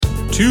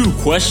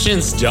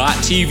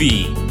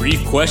2questions.tv.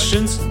 Brief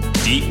questions,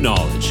 deep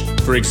knowledge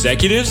for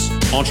executives,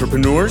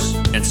 entrepreneurs,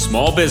 and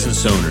small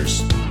business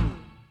owners.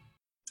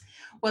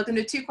 Welcome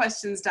to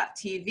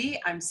 2questions.tv.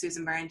 I'm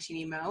Susan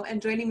Baroncini-Moe,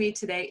 and joining me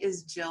today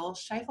is Jill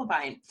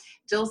Schiefelbein.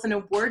 Jill's an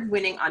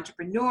award-winning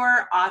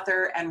entrepreneur,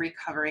 author, and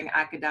recovering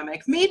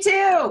academic. Me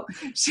too!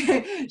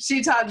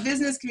 She taught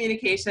business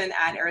communication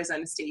at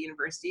Arizona State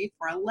University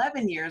for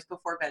 11 years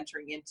before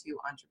venturing into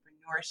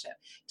entrepreneurship.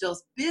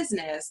 Jill's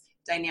business,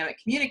 Dynamic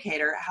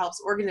Communicator,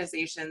 helps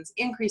organizations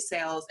increase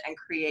sales and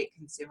create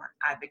consumer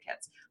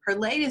advocates. Her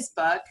latest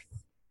book,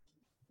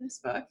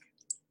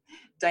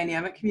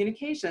 Dynamic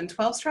Communication,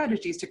 12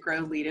 Strategies to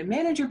Grow, Lead, and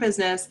Manage Your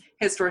Business,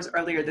 hit stores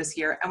earlier this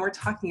year, and we're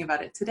talking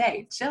about it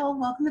today. Jill,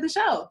 welcome to the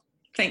show.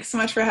 Thanks so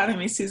much for having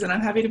me, Susan. I'm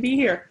happy to be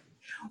here.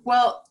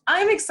 Well,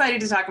 I'm excited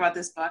to talk about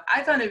this book.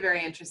 I found it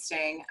very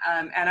interesting,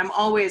 and I'm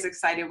always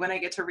excited when I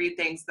get to read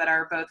things that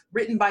are both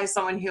written by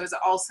someone who is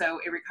also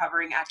a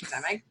recovering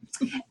academic,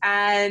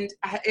 and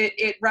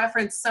it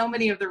referenced so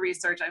many of the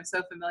research I'm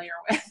so familiar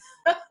with.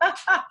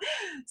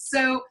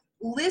 So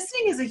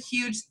listening is a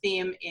huge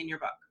theme in your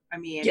book. I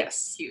mean,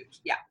 yes.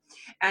 Huge. Yeah.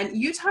 And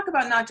you talk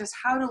about not just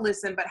how to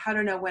listen, but how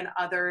to know when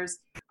others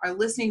are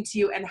listening to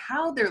you and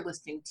how they're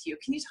listening to you.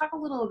 Can you talk a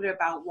little bit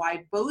about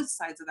why both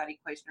sides of that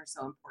equation are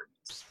so important?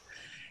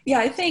 Yeah,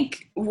 I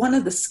think one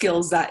of the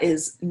skills that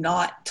is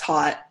not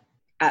taught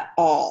at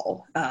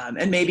all,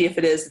 and maybe if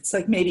it is, it's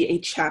like maybe a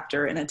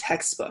chapter in a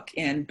textbook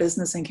in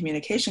business and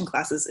communication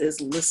classes, is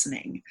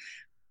listening.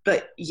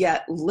 But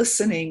yet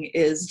listening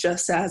is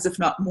just as, if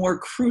not more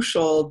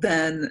crucial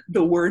than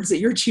the words that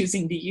you're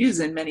choosing to use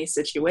in many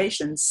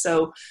situations.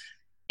 So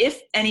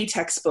if any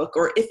textbook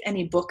or if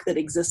any book that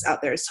exists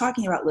out there is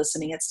talking about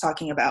listening, it's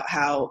talking about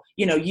how,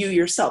 you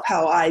yourself,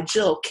 how I,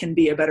 Jill, can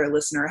be a better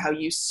listener, how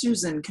you,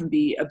 Susan, can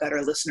be a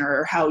better listener,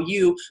 or how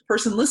you,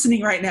 person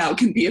listening right now,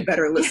 can be a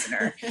better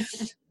listener.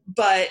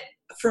 But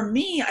for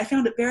me, I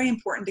found it very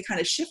important to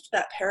kind of shift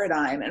that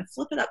paradigm and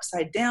flip it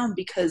upside down,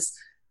 because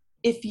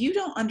if you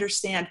don't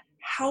understand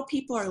how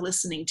people are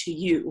listening to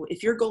you,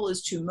 if your goal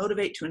is to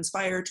motivate, to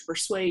inspire, to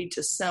persuade,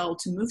 to sell,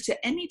 to move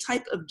to any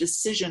type of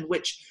decision,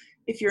 which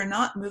if you're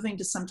not moving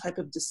to some type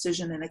of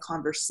decision in a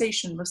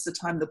conversation, most of the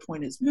time the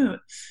point is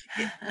moot,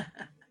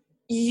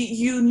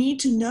 you need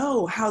to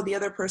know how the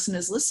other person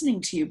is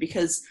listening to you,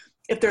 because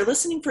if they're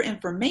listening for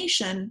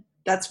information,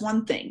 that's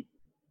one thing.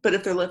 But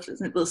if they're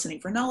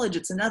listening for knowledge,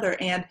 it's another.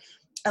 And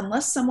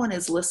unless someone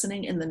is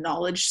listening in the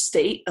knowledge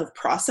state of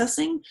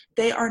processing,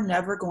 they are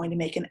never going to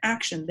make an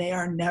action. They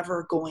are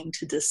never going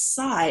to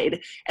decide.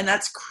 And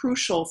that's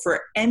crucial for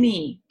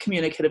any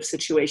communicative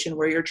situation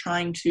where you're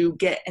trying to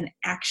get an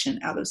action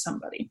out of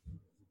somebody.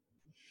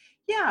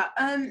 Yeah.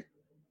 And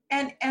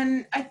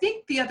I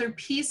think the other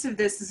piece of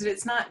this is that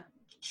it's not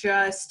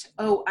just,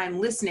 oh, I'm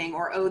listening,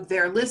 or, oh,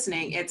 they're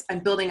listening. It's, I'm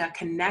building a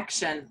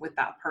connection with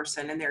that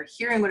person and they're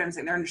hearing what I'm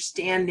saying. They're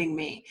understanding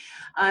me.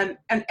 And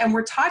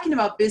we're talking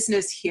about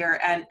business here.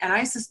 And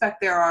I suspect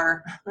there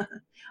are,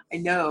 I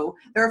know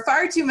there are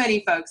far too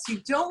many folks who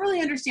don't really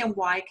understand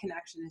why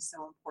connection is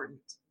so important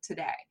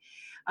today.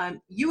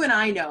 You and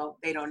I know,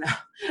 they don't know.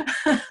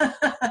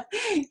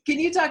 Can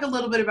you talk a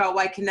little bit about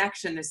why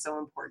connection is so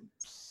important?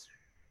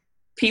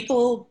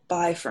 People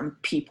buy from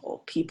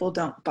people. People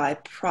don't buy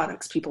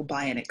products. People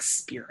buy an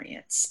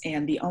experience.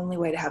 And the only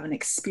way to have an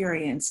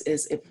experience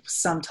is if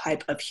some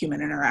type of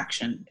human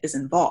interaction is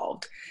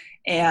involved.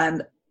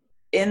 And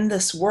in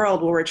this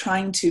world where we're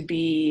trying to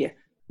be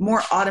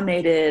more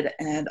automated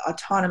and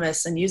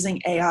autonomous and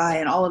using AI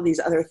and all of these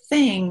other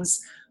things,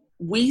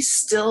 we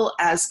still,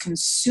 as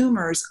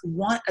consumers,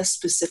 want a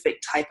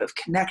specific type of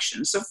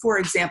connection. So for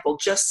example,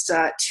 just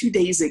 2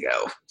 days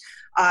ago,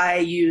 I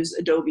use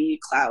Adobe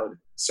Cloud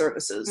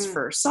services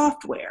for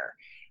software.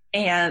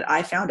 And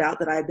I found out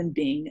that I've been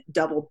being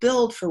double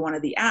billed for one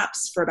of the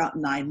apps for about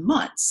 9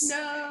 months.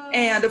 No.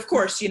 And of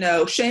course,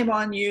 shame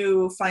on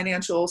you,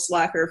 financial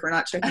slacker, for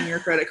not checking your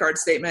credit card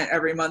statement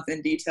every month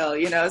in detail.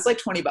 It's like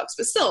 $20, but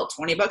still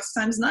 $20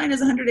 times 9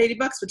 is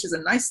 $180, which is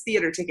a nice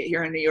theater ticket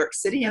here in New York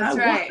City. And That's I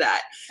right. want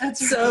that.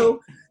 That's so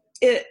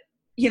right.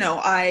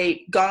 I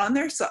got on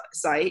their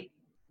site,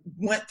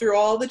 went through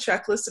all the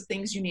checklists of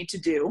things you need to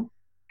do.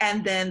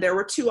 And then there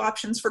were 2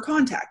 options for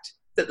contact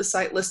that the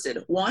site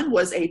listed. One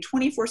was a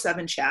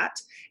 24/7 chat,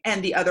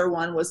 and the other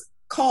one was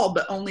call,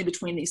 but only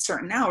between these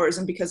certain hours.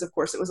 And because, of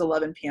course, it was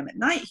 11 p.m. at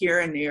night here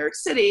in New York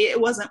City, it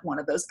wasn't one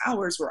of those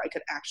hours where I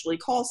could actually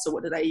call. So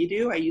what did I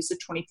do? I used a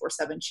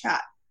 24/7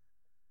 chat.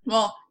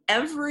 Well,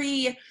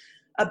 every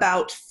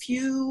about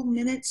few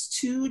minutes,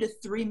 2 to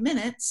 3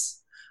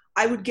 minutes,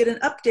 I would get an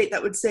update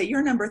that would say,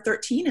 you're number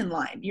 13 in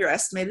line. Your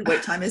estimated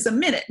wait time is a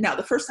minute. Now,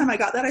 the first time I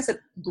got that, I said,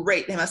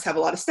 great, they must have a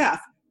lot of staff.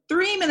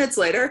 3 minutes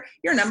later,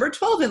 you're number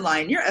 12 in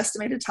line. Your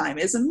estimated time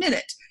is a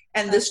minute.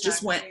 And this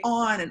just went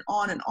on and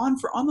on and on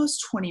for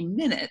almost 20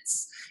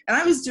 minutes. And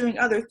I was doing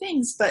other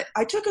things, but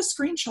I took a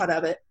screenshot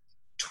of it,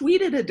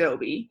 tweeted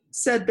Adobe,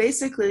 said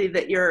basically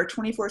that your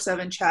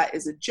 24/7 chat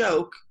is a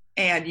joke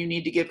and you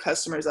need to give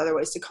customers other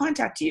ways to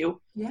contact you.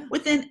 Yeah.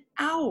 Within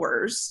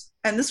hours,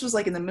 and this was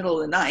like in the middle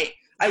of the night,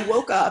 I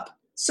woke up,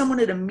 someone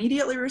had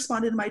immediately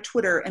responded to my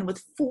Twitter, and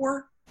with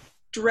 4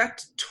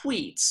 direct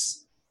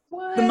tweets,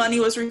 the money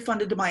was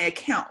refunded to my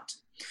account.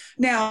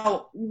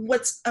 Now,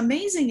 what's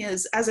amazing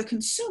is, as a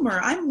consumer,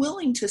 I'm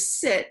willing to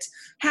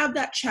have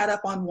that chat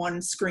up on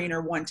one screen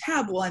or one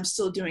tab while I'm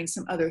still doing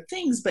some other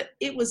things, but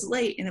it was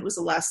late and it was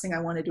the last thing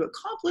I wanted to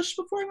accomplish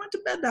before I went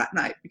to bed that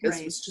night, because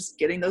it was just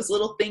getting those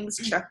little things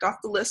checked off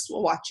the list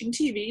while watching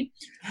TV.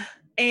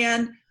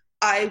 And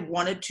I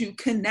wanted to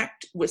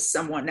connect with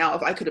someone. Now,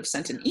 if I could have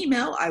sent an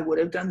email, I would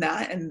have done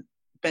that and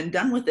been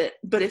done with it.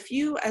 But if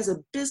you, as a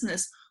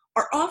business,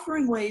 are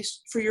offering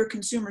ways for your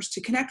consumers to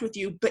connect with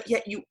you, but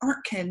yet you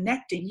aren't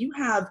connecting, you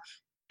have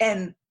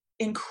an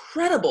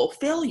incredible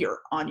failure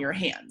on your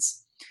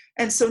hands.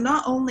 And so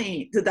not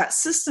only did that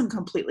system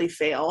completely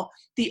fail,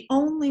 the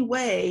only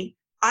way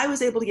I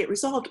was able to get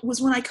resolved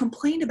was when I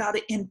complained about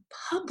it in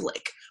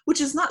public,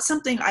 which is not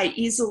something I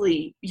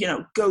easily,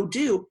 go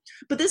do.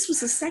 But this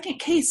was the second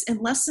case in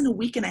less than a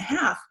week and a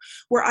half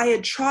where I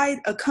had tried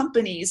a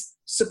company's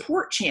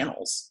support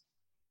channels,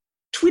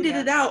 tweeted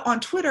it out on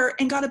Twitter,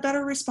 and got a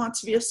better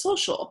response via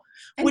social.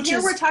 And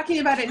here we're talking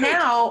about it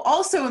now,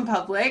 also in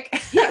public.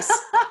 Yes.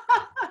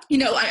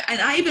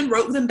 I even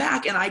wrote them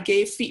back, and I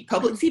gave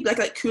public feedback,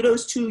 like,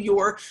 kudos to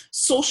your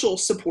social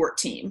support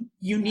team.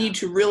 You need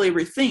to really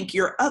rethink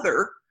your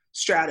other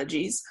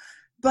strategies.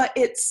 But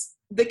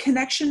the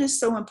connection is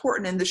so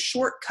important, and the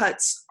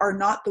shortcuts are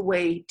not the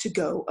way to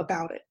go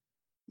about it.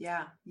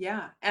 Yeah.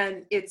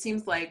 And it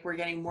seems like we're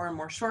getting more and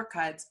more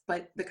shortcuts,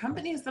 but the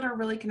companies that are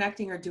really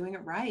connecting are doing it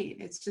right.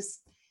 It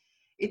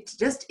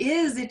just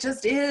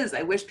is.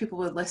 I wish people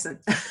would listen.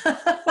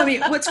 I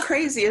mean, what's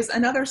crazy is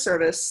another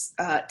service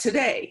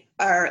today,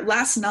 or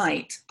last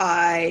night,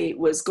 I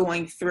was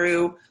going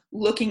through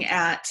looking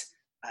at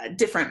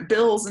different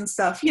bills and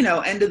stuff,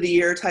 end of the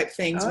year type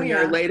things when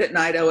you're late at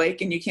night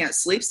awake and you can't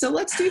sleep. So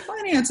let's do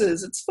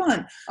finances. It's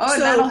fun. Oh,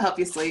 and that'll help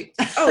you sleep.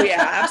 Oh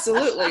yeah,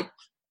 absolutely.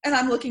 And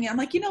I'm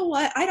like, you know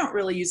what? I don't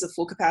really use the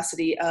full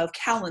capacity of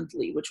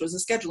Calendly, which was a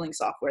scheduling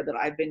software that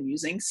I've been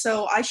using.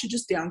 So I should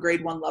just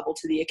downgrade one level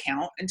to the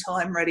account until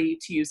I'm ready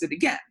to use it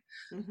again.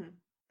 Mm-hmm.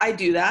 I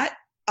do that.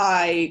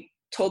 I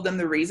told them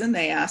the reason.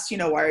 They asked,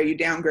 why are you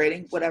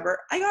downgrading? Whatever.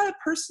 I got a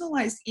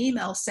personalized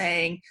email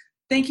saying,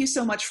 thank you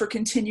so much for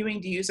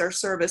continuing to use our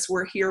service.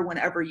 We're here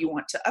whenever you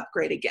want to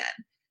upgrade again.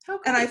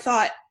 Okay. And I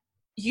thought,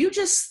 you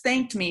just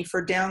thanked me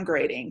for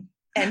downgrading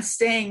and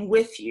staying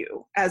with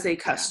you as a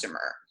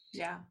customer.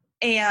 Yeah.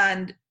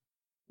 And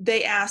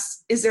they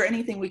asked, is there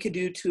anything we could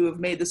do to have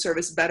made the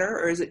service better?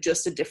 Or is it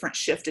just a different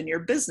shift in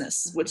your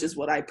business, which is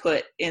what I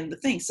put in the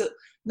thing. So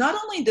not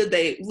only did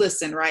they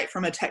listen, right,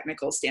 from a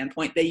technical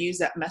standpoint, they used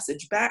that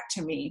message back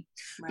to me,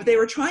 but they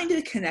were trying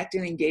to connect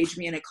and engage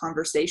me in a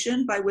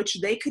conversation by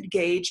which they could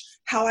gauge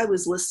how I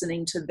was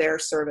listening to their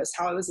service,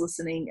 how I was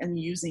listening and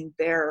using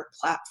their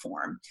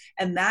platform.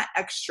 And that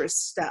extra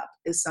step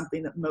is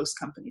something that most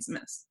companies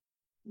miss.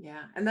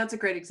 Yeah. And that's a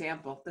great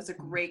example. That's a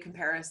great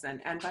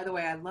comparison. And by the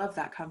way, I love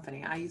that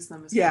company. I use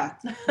them as well.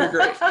 Yeah, they're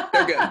great.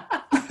 They're good.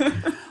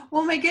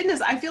 Well, my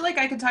goodness, I feel like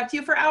I could talk to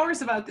you for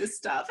hours about this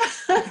stuff.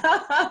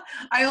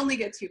 I only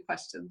get 2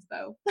 questions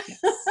though. Yes.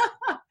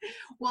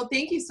 Well,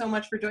 thank you so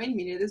much for joining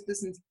me today.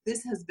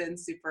 This has been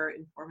super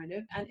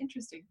informative and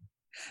interesting.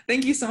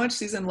 Thank you so much,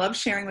 Susan. Love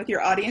sharing with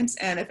your audience.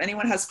 And if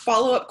anyone has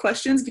follow-up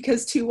questions,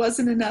 because 2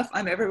 wasn't enough,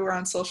 I'm everywhere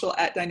on social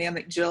at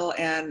Dynamic Jill,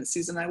 and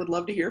Susan, I would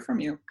love to hear from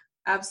you.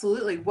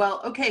 Absolutely. Well,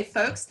 okay,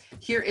 folks,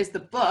 here is the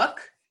book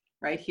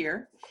right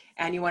here,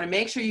 and you want to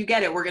make sure you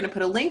get it. We're going to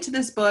put a link to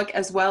this book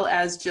as well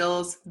as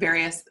Jill's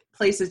various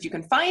places you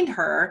can find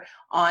her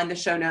on the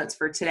show notes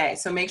for today.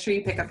 So make sure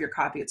you pick up your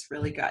copy. It's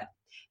really good.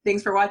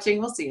 Thanks for watching.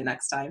 We'll see you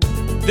next time.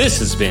 This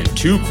has been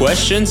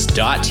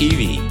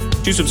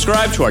twoquestions.tv. To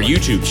subscribe to our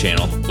YouTube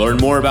channel, learn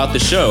more about the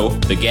show,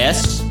 the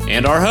guests,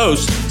 and our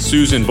host,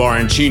 Susan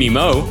Baroncini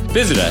Moe,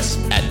 visit us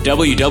at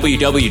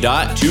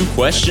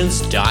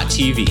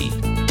www.twoquestions.tv.